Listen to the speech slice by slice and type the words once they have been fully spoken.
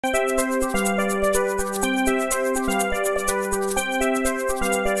Hi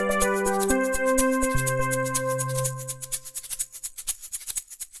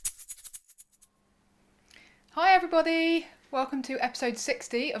everybody, welcome to episode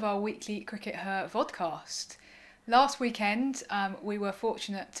 60 of our weekly CRICKETher vodcast. Last weekend we were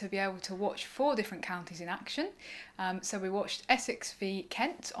fortunate to be able to watch 4 different counties in action. So we watched Essex v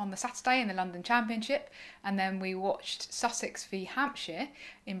Kent on the Saturday in the London Championship, and then we watched Sussex v Hampshire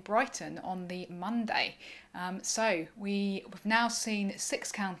in Brighton on the Monday. So we've now seen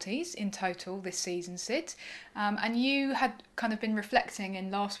 6 counties in total this season, Sid, and you had kind of been reflecting in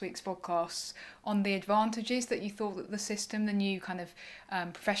last week's podcasts on the advantages that you thought that the system, the new kind of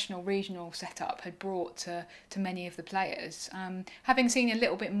professional regional setup, had brought to many of the players. Having seen a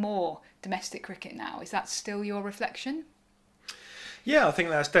little bit more domestic cricket now, is that still your reflection? Yeah, I think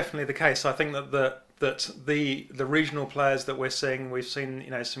that's definitely the case. I think that the regional players that we're seeing, we've seen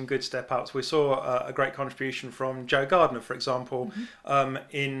some good step ups. We saw a great contribution from Jo Gardner, for example,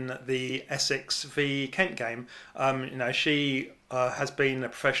 in the Essex v Kent game. She has been a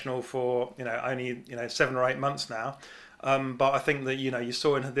professional for only 7 or 8 months now, but I think that you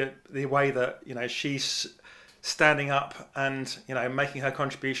saw in the way that she's standing up and making her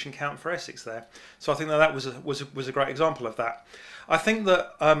contribution count for Essex there. So I think that was a great example of that. I think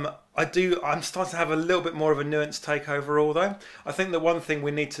that I'm starting to have a little bit more of a nuanced take overall, though. I think that one thing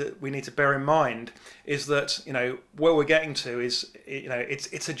we need to bear in mind is that where we're getting to is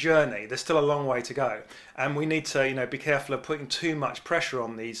it's a journey. There's still a long way to go, and we need to be careful of putting too much pressure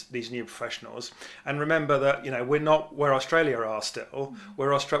on these new professionals. And remember that we're not where Australia are still.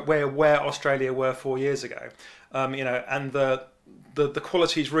 We're where Australia were 4 years ago, and the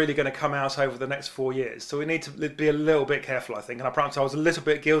quality is really going to come out over the next 4 years. So we need to be a little bit careful, I think. And I promise I was a little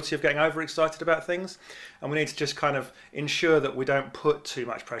bit guilty of getting overexcited about things. And we need to just kind of ensure that we don't put too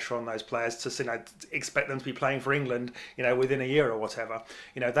much pressure on those players to expect them to be playing for England, within a year or whatever.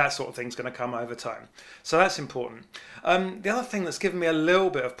 That sort of thing's going to come over time. So that's important. The other thing that's given me a little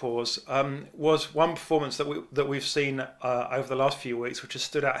bit of pause was one performance that we've seen over the last few weeks, which has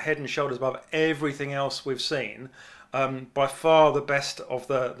stood out head and shoulders above everything else we've seen. By far the best of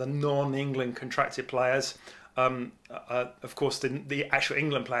the non-England contracted players. Of course, the actual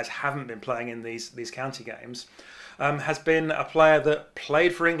England players haven't been playing in these county games. Has been a player that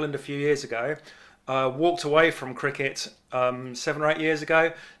played for England a few years ago, walked away from cricket 7 or 8 years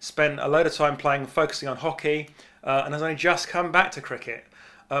ago, spent a load of time focusing on hockey, and has only just come back to cricket.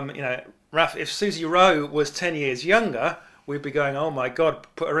 Raf, if Susie Rowe was 10 years younger, we'd be going, oh my God,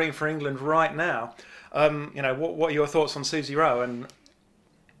 put her in for England right now. What are your thoughts on Susie Rowe?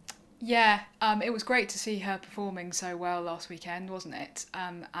 Yeah, it was great to see her performing so well last weekend, wasn't it?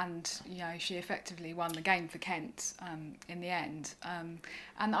 And she effectively won the game for Kent in the end.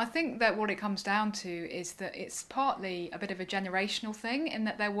 And I think that what it comes down to is that it's partly a bit of a generational thing, in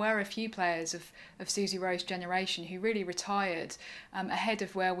that there were a few players of Susie Rowe's generation who really retired ahead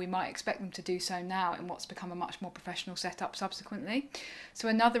of where we might expect them to do so now in what's become a much more professional setup subsequently. So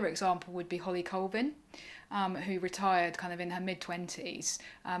another example would be Holly Colvin, who retired kind of in her mid-20s,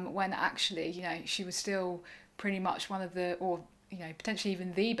 when actually, she was still pretty much one of the, or potentially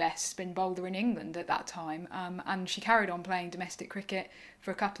even the best spin bowler in England at that time. And she carried on playing domestic cricket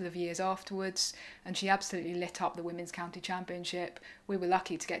for a couple of years afterwards, and she absolutely lit up the Women's County Championship. We were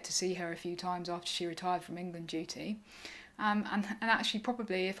lucky to get to see her a few times after she retired from England duty. And actually,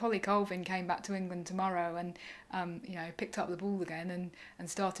 probably if Holly Colvin came back to England tomorrow and picked up the ball again and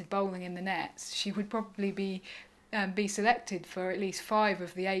started bowling in the nets, she would probably be selected for at least 5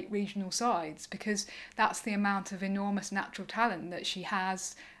 of the 8 regional sides, because that's the amount of enormous natural talent that she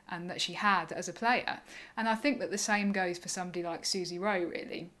has and that she had as a player. And I think that the same goes for somebody like Susie Rowe,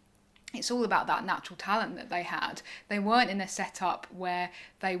 really. It's all about that natural talent that they had. They weren't in a setup where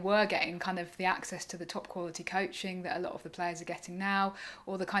they were getting kind of the access to the top quality coaching that a lot of the players are getting now,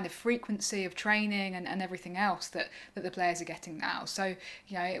 or the kind of frequency of training and everything else that the players are getting now. So,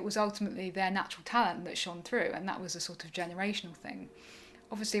 it was ultimately their natural talent that shone through, and that was a sort of generational thing.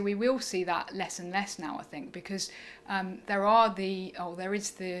 Obviously, we will see that less and less now, I think, because there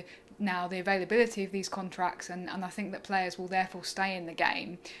is now the availability of these contracts, and I think that players will therefore stay in the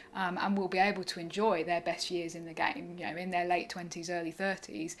game and will be able to enjoy their best years in the game. In their late 20s, early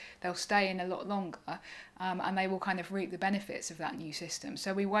 30s, they'll stay in a lot longer, and they will kind of reap the benefits of that new system.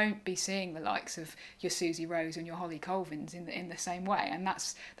 So we won't be seeing the likes of your Susie Rowes and your Holly Colvins in the same way, and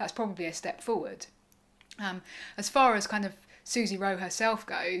that's probably a step forward. As far as kind of Susie Rowe herself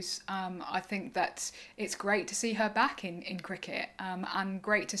goes, I think that it's great to see her back in cricket, and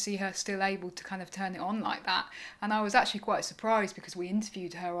great to see her still able to kind of turn it on like that. And I was actually quite surprised because we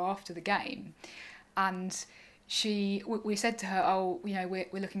interviewed her after the game, and we said to her, oh, you know, we're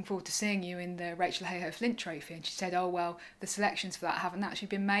looking forward to seeing you in the Rachael Heyhoe Flint trophy, and she said, oh well, the selections for that haven't actually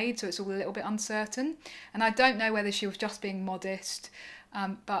been made, so it's all a little bit uncertain. And I don't know whether she was just being modest,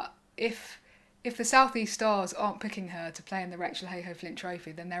 but if the South East Stars aren't picking her to play in the Rachael Heyhoe Flint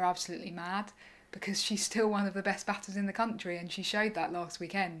trophy, then they're absolutely mad, because she's still one of the best batters in the country, and she showed that last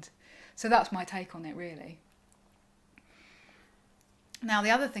weekend. So that's my take on it, really. Now,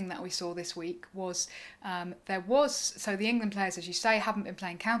 the other thing that we saw this week was so the England players, as you say, haven't been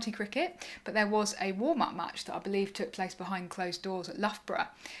playing county cricket, but there was a warm-up match that I believe took place behind closed doors at Loughborough,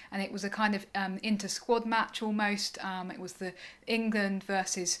 and it was a kind of inter-squad match almost. It was the England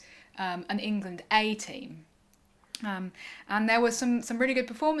versus an England A team. And there were some really good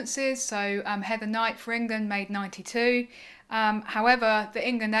performances. So Heather Knight for England made 92. However, the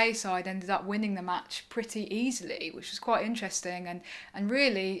England A side ended up winning the match pretty easily, which was quite interesting, and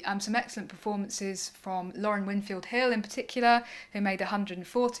really some excellent performances from Lauren Winfield-Hill in particular, who made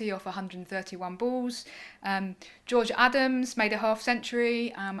 140 off 131 balls. Georgia Adams made a half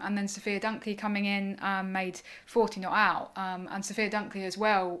century, and then Sophia Dunkley coming in made 40 not out. And Sophia Dunkley as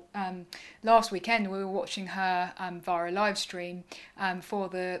well, last weekend we were watching her via a live stream for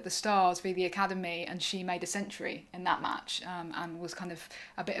the Stars via the Academy, and she made a century in that match. And was kind of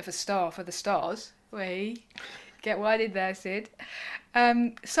a bit of a star for the Stars. We get what I did there, Sid.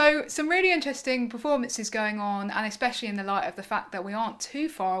 So some really interesting performances going on, and especially in the light of the fact that we aren't too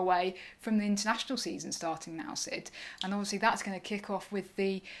far away from the international season starting now, Sid. And obviously that's going to kick off with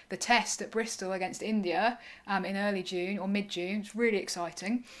the test at Bristol against India in early June or mid-June. It's really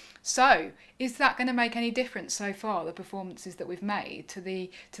exciting. So, is that going to make any difference so far, the performances that we've made, to the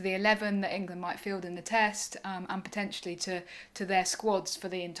 11 that England might field in the test, and potentially to their squads for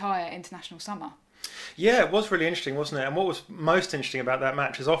the entire international summer? Yeah, it was really interesting, wasn't it? And what was most interesting about that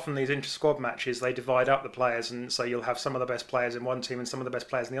match is often these inter-squad matches, they divide up the players, and so you'll have some of the best players in one team and some of the best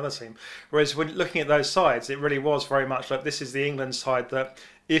players in the other team. Whereas when looking at those sides, it really was very much like this is the England side that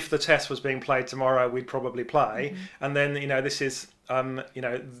if the test was being played tomorrow, we'd probably play. Mm-hmm. And then, this is,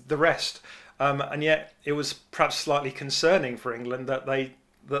 the rest. And yet it was perhaps slightly concerning for England that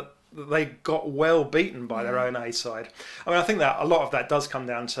they got well beaten by their own A side. I mean, I think that a lot of that does come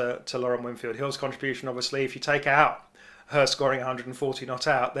down to Lauren Winfield-Hill's contribution. Obviously, if you take out her scoring 140 not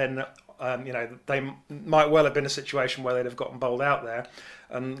out, then they might well have been a situation where they'd have gotten bowled out there,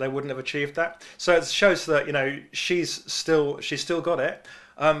 and they wouldn't have achieved that. So it shows that she's still got it.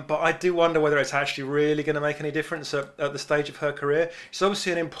 But I do wonder whether it's actually really going to make any difference at the stage of her career. She's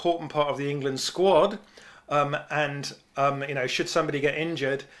obviously an important part of the England squad. Should somebody get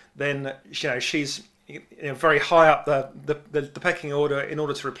injured, then she's very high up the pecking order in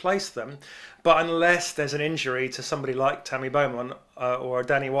order to replace them. But unless there's an injury to somebody like Tammy Beaumont or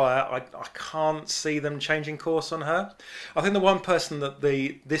Danny Wire, I can't see them changing course on her. I think the one person that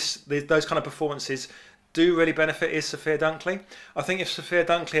those kind of performances do really benefit is Sophia Dunkley. I think if Sophia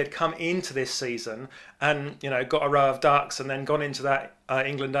Dunkley had come into this season and got a row of ducks and then gone into that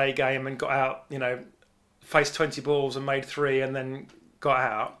England A game and got out, faced 20 balls and made 3 and then got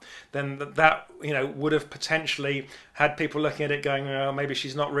out, then that would have potentially had people looking at it going, oh, maybe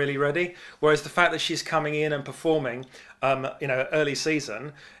she's not really ready. Whereas the fact that she's coming in and performing early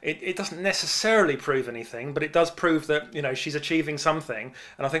season, it doesn't necessarily prove anything, but it does prove that she's achieving something,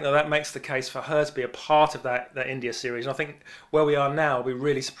 and I think that makes the case for her to be a part of that India series. And I think where we are now, I'll be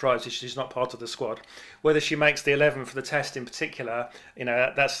really surprised if she's not part of the squad. Whether she makes the 11 for the test in particular,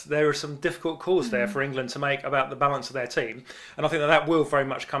 there are some difficult calls there for England to make about the balance of their team, and I think that will very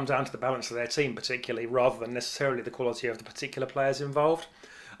much come down to the balance of their team particularly, rather than necessarily the quality of the particular players involved.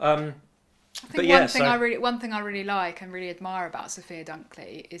 I think one thing I really like and really admire about Sophia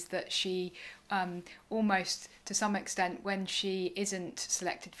Dunkley is that she almost, to some extent, when she isn't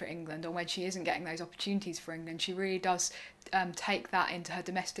selected for England or when she isn't getting those opportunities for England, she really does take that into her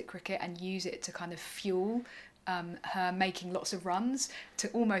domestic cricket and use it to kind of fuel her making lots of runs, to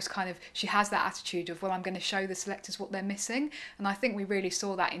almost kind of, she has that attitude of, well, I'm going to show the selectors what they're missing. And I think we really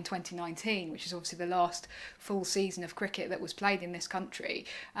saw that in 2019, which is obviously the last full season of cricket that was played in this country,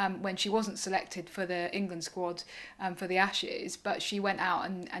 when she wasn't selected for the England squad for the Ashes, but she went out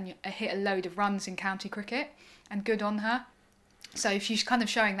and hit a load of runs in county cricket, and good on her. So she's kind of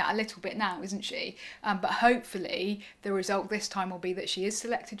showing that a little bit now, isn't she? But hopefully the result this time will be that she is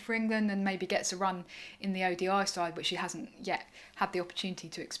selected for England and maybe gets a run in the ODI side, which she hasn't yet had the opportunity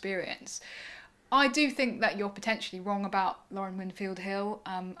to experience. I do think that you're potentially wrong about Lauren Winfield-Hill.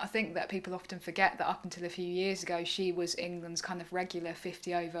 I think that people often forget that up until a few years ago, she was England's kind of regular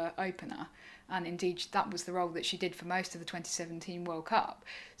 50-over opener. And indeed, that was the role that she did for most of the 2017 World Cup.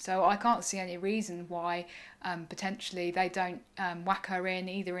 So I can't see any reason why potentially they don't whack her in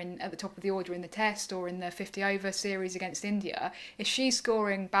either at the top of the order in the Test or in the 50-over series against India. If she's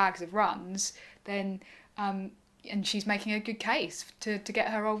scoring bags of runs, then and she's making a good case to get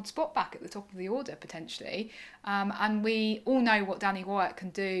her old spot back at the top of the order potentially. And we all know what Danny Wyatt can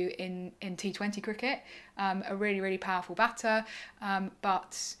do in T20 cricket. A really, really powerful batter,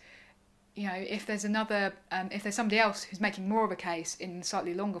 but you know, if there's somebody else who's making more of a case in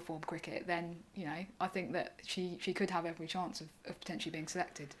slightly longer form cricket, then, you know, I think that she could have every chance of potentially being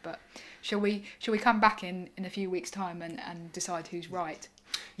selected. But shall we come back in a few weeks' time and decide who's right?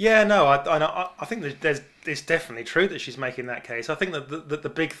 Yeah, no, I think that it's definitely true that she's making that case. I think that the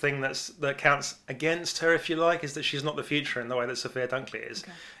big thing that counts against her, if you like, is that she's not the future in the way that Sophia Dunkley is.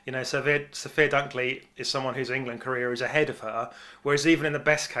 Okay. You know, Sophia Dunkley is someone whose England career is ahead of her, whereas even in the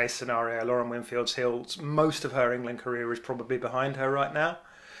best case scenario, Lauren Winfield-Hill's most of her England career is probably behind her right now.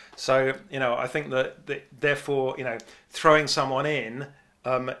 So, you know, I think that therefore, you know, throwing someone in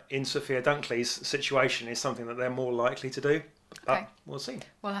Sophia Dunkley's situation is something that they're more likely to do. Okay. We'll see.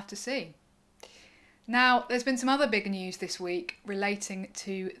 We'll have to see. Now, there's been some other big news this week relating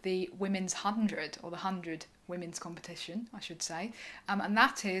to the Women's 100, or the 100 women's competition, I should say. And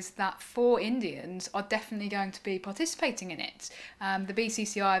that is that 4 Indians are definitely going to be participating in it. The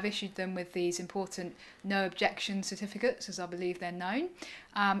BCCI have issued them with these important no objection certificates, as I believe they're known.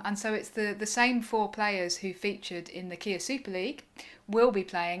 And so it's the same 4 players who featured in the Kia Super League will be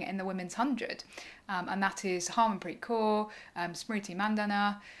playing in the Women's 100. And that is Harmanpreet Kaur, Smriti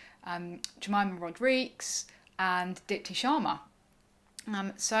Mandhana, Jemimah Rodrigues and Dipti Sharma.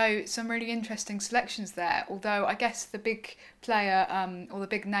 So some really interesting selections there, although I guess the big player or the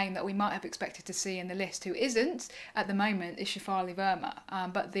big name that we might have expected to see in the list who isn't at the moment is Shafali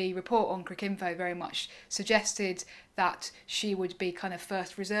Verma, but the report on CRICKETher very much suggested that she would be kind of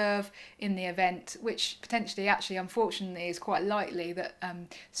first reserve in the event, which potentially actually unfortunately is quite likely that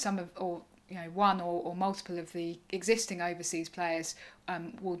one or multiple of the existing overseas players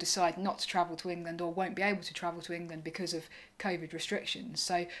will decide not to travel to England or won't be able to travel to England because of COVID restrictions.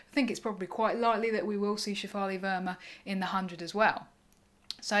 So I think it's probably quite likely that we will see Shafali Verma in the 100 as well.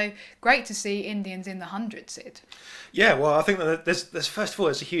 So great to see Indians in the 100, Sid. Yeah, well, I think that there's first of all,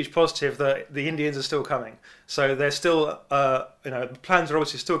 it's a huge positive that the Indians are still coming. So they're still, the plans are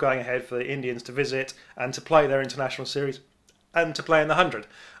obviously still going ahead for the Indians to visit and to play their international series and to play in the 100.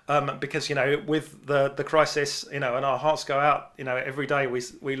 Because, you know, with the crisis, you know, and our hearts go out, you know, every day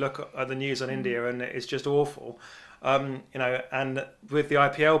we look at the news on India and it's just awful. You know, and with the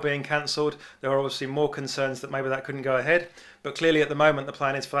IPL being cancelled, there are obviously more concerns that maybe that couldn't go ahead. But clearly at the moment, the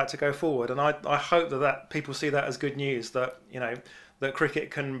plan is for that to go forward. And I hope that people see that as good news, that, you know, that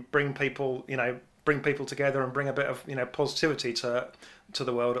cricket can bring people together and bring a bit of, you know, positivity to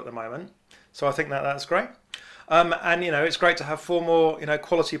the world at the moment. So I think that's great. And, you know, it's great to have 4 more, you know,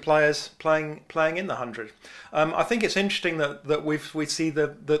 quality players playing in the 100. I think it's interesting that we see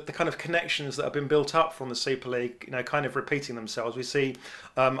the kind of connections that have been built up from the Super League, you know, kind of repeating themselves. We see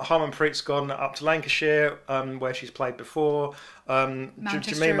Harmanpreet's gone up to Lancashire, where she's played before.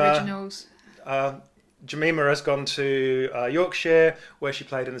 Manchester Originals. Jemimah has gone to Yorkshire, where she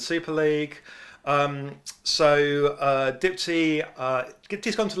played in the Super League. Dipti's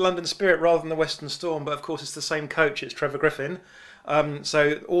gone to the London Spirit rather than the Western Storm, but of course it's the same coach, it's Trevor Griffin.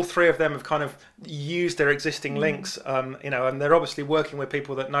 So all 3 of them have kind of used their existing links, you know, and they're obviously working with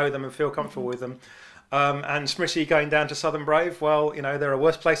people that know them and feel comfortable with them. And Smriti going down to Southern Brave, well, you know, there are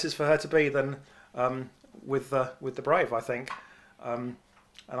worse places for her to be than with the Brave, I think. And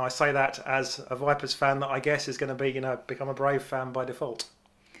I say that as a Vipers fan that I guess is going to be, you know, become a Brave fan by default.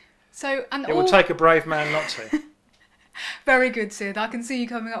 So, it would take a brave man not to. Very good, Sid. I can see you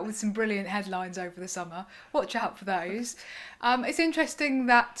coming up with some brilliant headlines over the summer. Watch out for those. It's interesting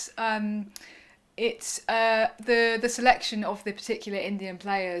that it's the selection of the particular Indian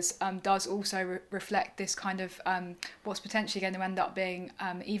players does also reflect this kind of what's potentially going to end up being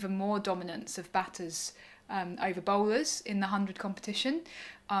even more dominance of batters over bowlers in the 100 competition.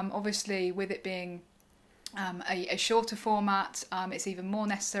 Obviously, with it being a shorter format, it's even more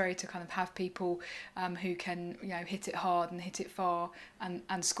necessary to kind of have people who can, you know, hit it hard and hit it far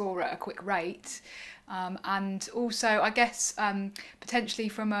and score at a quick rate. And also, I guess, potentially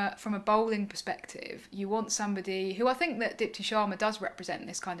from a bowling perspective, you want somebody who I think that Dipti Sharma does represent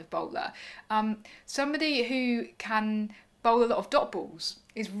this kind of bowler, somebody who can bowl a lot of dot balls.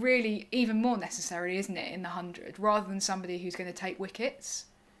 is really even more necessary, isn't it, in the 100, rather than somebody who's going to take wickets?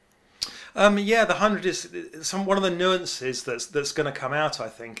 Yeah, the 100 is one of the nuances that's going to come out. I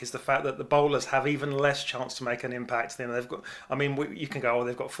think is the fact that the bowlers have even less chance to make an impact. They've got. I mean, you can go,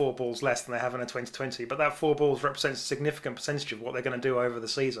 they've got 4 balls less than they have in a 2020, but that 4 balls represents a significant percentage of what they're going to do over the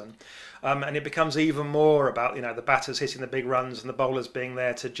season, and it becomes even more about the batters hitting the big runs and the bowlers being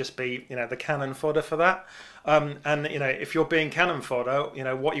there to just be the cannon fodder for that. And if you're being cannon fodder,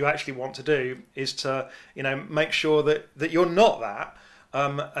 what you actually want to do is to make sure that you're not that.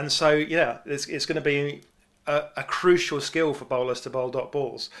 And so, it's going to be a crucial skill for bowlers to bowl dot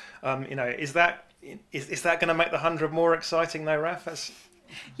balls. Is that going to make the 100 more exciting, though, Raf?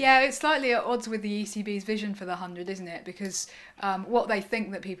 Yeah, it's slightly at odds with the ECB's vision for the 100, isn't it? Because what they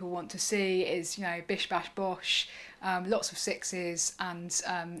think that people want to see is, bish, bash, bosh, lots of sixes and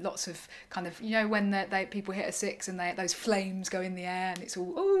lots of kind of, when people hit a 6 and those flames go in the air and it's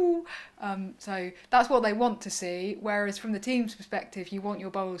all, ooh. So that's what they want to see. Whereas from the team's perspective, you want your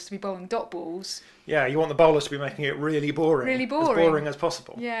bowlers to be bowling dot balls. Yeah, you want the bowlers to be making it really boring. Really boring. As boring as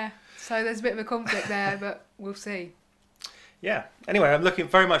possible. Yeah, so there's a bit of a conflict there, but we'll see. Yeah. Anyway, I'm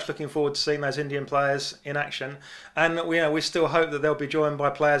very much looking forward to seeing those Indian players in action, and we still hope that they'll be joined by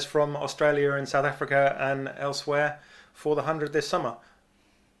players from Australia and South Africa and elsewhere for the 100 this summer.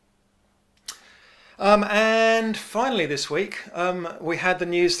 And finally this week, we had the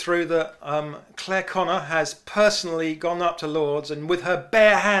news through that Claire Connor has personally gone up to Lords and with her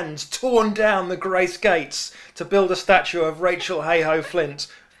bare hands torn down the Grace Gates to build a statue of Rachael Heyhoe Flint.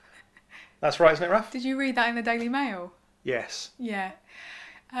 That's right, isn't it, Raf? Did you read that in the Daily Mail? Yes. Yeah.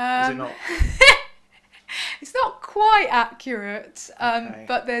 Is it not? It's not quite accurate, Okay.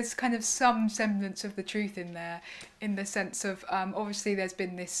 but there's kind of some semblance of the truth in there, in the sense of obviously there's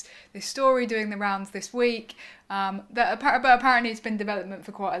been this story doing the rounds this week, but apparently it's been in development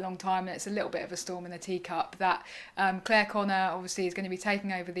for quite a long time, and it's a little bit of a storm in the teacup that Claire Connor obviously is going to be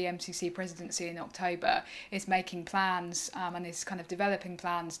taking over the MCC presidency in October, is making plans and is kind of developing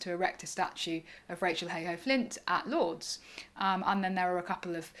plans to erect a statue of Rachael Heyhoe Flint at Lords, and then there are a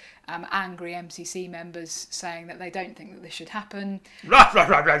couple of angry MCC members saying that they don't think that this should happen. That's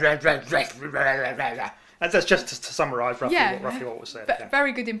just to summarise roughly what was said. Yeah.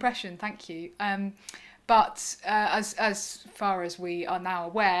 Very good impression, thank you. But as far as we are now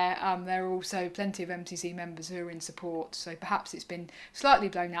aware, there are also plenty of MCC members who are in support, so perhaps it's been slightly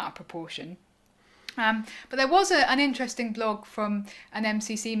blown out of proportion. But there was an interesting blog from an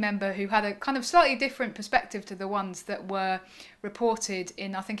MCC member who had a kind of slightly different perspective to the ones that were reported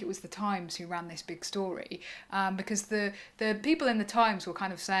in, I think it was the Times who ran this big story, because the people in the Times were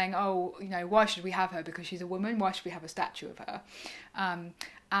kind of saying, why should we have her because she's a woman, why should we have a statue of her?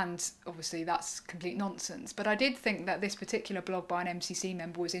 And obviously that's complete nonsense. But I did think that this particular blog by an MCC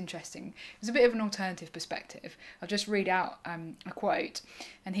member was interesting. It was a bit of an alternative perspective. I'll just read out a quote.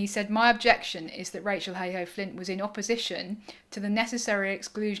 And he said, "My objection is that Rachael Heyhoe Flint was in opposition to the necessary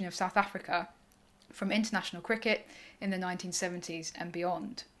exclusion of South Africa from international cricket in the 1970s and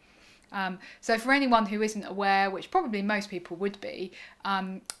beyond." So for anyone who isn't aware, which probably most people would be,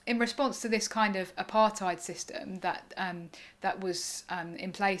 in response to this kind of apartheid system that was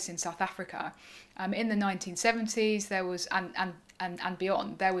in place in South Africa, in the 1970s there was and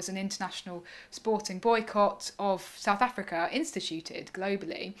beyond, there was an international sporting boycott of South Africa instituted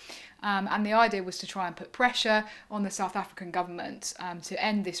globally. And the idea was to try and put pressure on the South African government to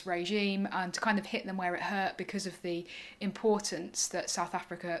end this regime and to kind of hit them where it hurt because of the importance that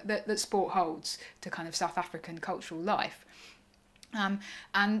that sport holds to kind of South African cultural life. And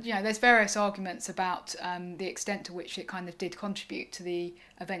there's various arguments about the extent to which it kind of did contribute to the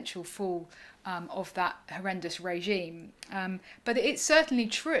eventual fall of that horrendous regime. But it's certainly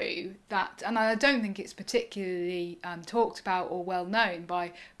true that, and I don't think it's particularly talked about or well known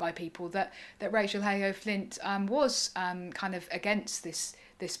by people, that Rachael Heyhoe Flint was kind of against this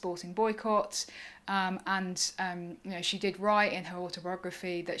sporting boycott. And she did write in her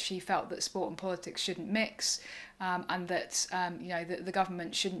autobiography that she felt that sport and politics shouldn't mix, and that that the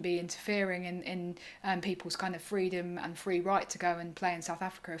government shouldn't be interfering in people's kind of freedom and free right to go and play in South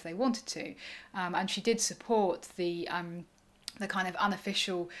Africa if they wanted to. And she did support the kind of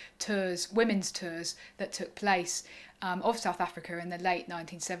unofficial tours, women's tours that took place of South Africa in the late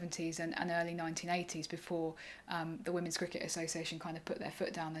 1970s and early 1980s, before the Women's Cricket Association kind of put their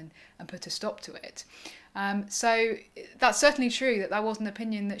foot down and put a stop to it. So that's certainly true that was an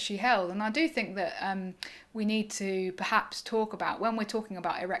opinion that she held, and I do think that we need to perhaps talk about, when we're talking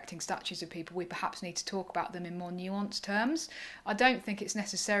about erecting statues of people, we perhaps need to talk about them in more nuanced terms. I don't think it's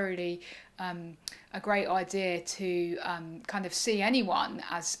necessarily a great idea to kind of see anyone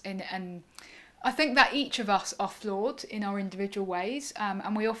as in I think that each of us are flawed in our individual ways,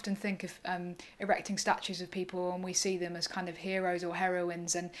 and we often think of erecting statues of people and we see them as kind of heroes or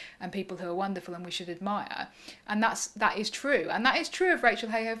heroines and people who are wonderful and we should admire. And that is true. And that is true of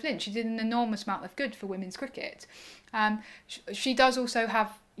Rachael Heyhoe Flint. She did an enormous amount of good for women's cricket. She does also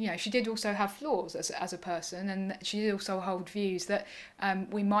have, she did also have flaws as a person, and she did also hold views that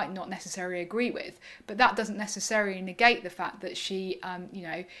we might not necessarily agree with. But that doesn't necessarily negate the fact that she,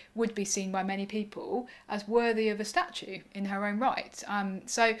 would be seen by many people as worthy of a statue in her own right.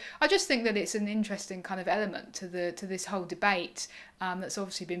 So I just think that it's an interesting kind of element to this whole debate that's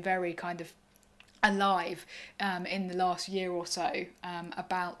obviously been very kind of alive in the last year or so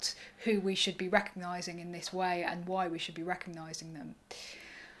about who we should be recognising in this way and why we should be recognising them.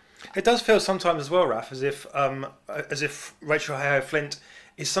 It does feel sometimes as well, Raf, as if Rachael Heyhoe Flint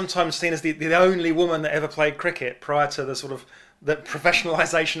is sometimes seen as the only woman that ever played cricket prior to the sort of the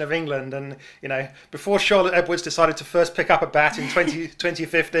professionalisation of England. And before Charlotte Edwards decided to first pick up a bat in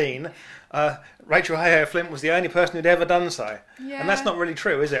 2015, Rachael Heyhoe Flint was the only person who'd ever done so. Yeah. And that's not really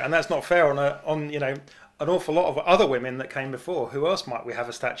true, is it? And that's not fair on an awful lot of other women that came before. Who else might we have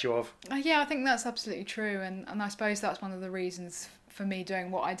a statue of? Yeah, I think that's absolutely true, and I suppose that's one of the reasons for me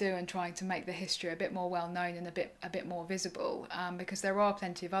doing what I do and trying to make the history a bit more well known and a bit more visible, because there are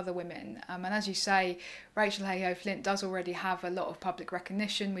plenty of other women, and as you say, Rachael Heyhoe Flint does already have a lot of public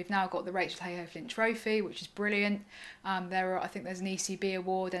recognition. We've now got the Rachael Heyhoe Flint Trophy, which is brilliant. I think there's an ECB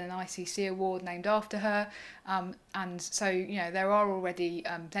award and an ICC award named after her, and so there are already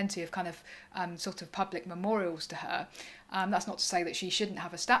plenty of kind of sort of public memorials to her. That's not to say that she shouldn't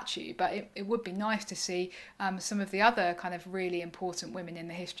have a statue, but it would be nice to see some of the other kind of really important women in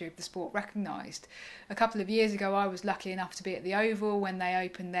the history of the sport recognised. A couple of years ago, I was lucky enough to be at the Oval when they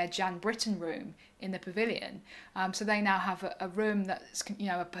opened their Jan Britton room in the pavilion. So they now have a room that's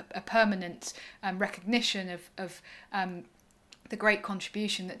a permanent recognition of the great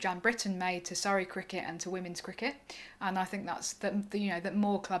contribution that Jan Britton made to Surrey cricket and to women's cricket, and I think that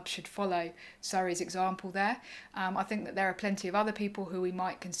more clubs should follow Surrey's example there. I think that there are plenty of other people who we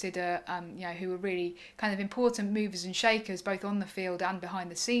might consider, who are really kind of important movers and shakers both on the field and behind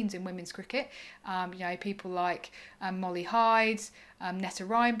the scenes in women's cricket. People like Molly Hyde, Netta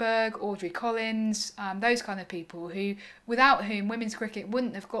Reinberg, Audrey Collins, those kind of people without whom women's cricket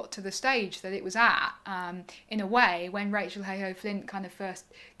wouldn't have got to the stage that it was at, in a way, when Rachael Heyhoe Flint kind of first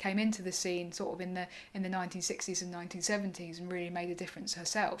came into the scene sort of in the 1960s and 1970s and really made a difference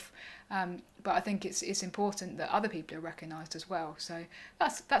herself. But I think it's important that other people are recognised as well. So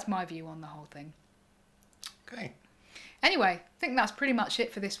that's my view on the whole thing. Okay. Anyway, I think that's pretty much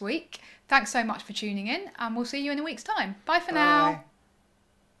it for this week. Thanks so much for tuning in, and we'll see you in a week's time. Bye for now.